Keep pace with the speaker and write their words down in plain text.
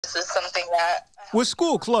This is something that... With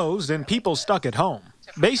school closed and people stuck at home,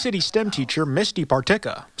 Bay City STEM teacher Misti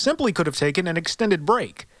Particka simply could have taken an extended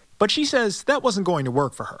break, but she says that wasn't going to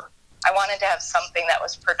work for her. I wanted to have something that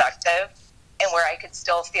was productive and where I could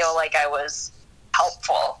still feel like I was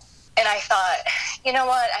helpful. And I thought, you know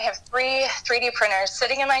what, I have 3D printers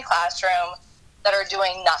sitting in my classroom that are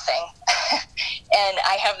doing nothing. And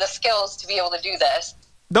I have the skills to be able to do this.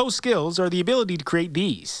 Those skills are the ability to create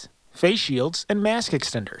these: face shields and mask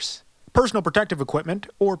extenders, personal protective equipment,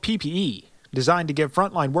 or PPE, designed to give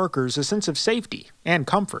frontline workers a sense of safety and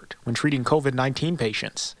comfort when treating COVID-19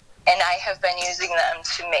 patients. And I have been using them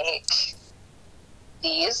to make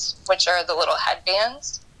these, which are the little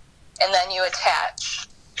headbands, and then you attach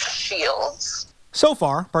shields. So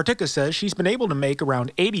far, Particka says she's been able to make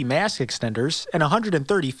around 80 mask extenders and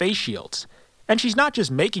 130 face shields. And she's not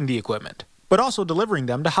just making the equipment, but also delivering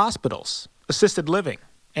them to hospitals, assisted living,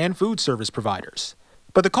 and food service providers.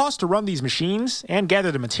 But the cost to run these machines and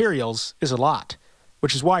gather the materials is a lot,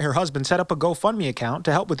 which is why her husband set up a GoFundMe account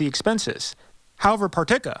to help with the expenses. However,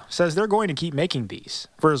 Particka says they're going to keep making these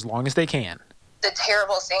for as long as they can. The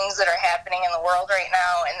terrible things that are happening in the world right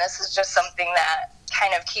now, and this is just something that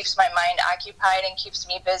kind of keeps my mind occupied and keeps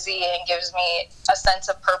me busy and gives me a sense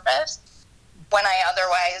of purpose when I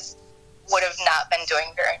otherwise would have not been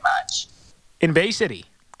doing very much. In Bay City,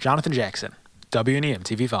 Jonathan Jackson, WNEM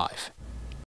TV5.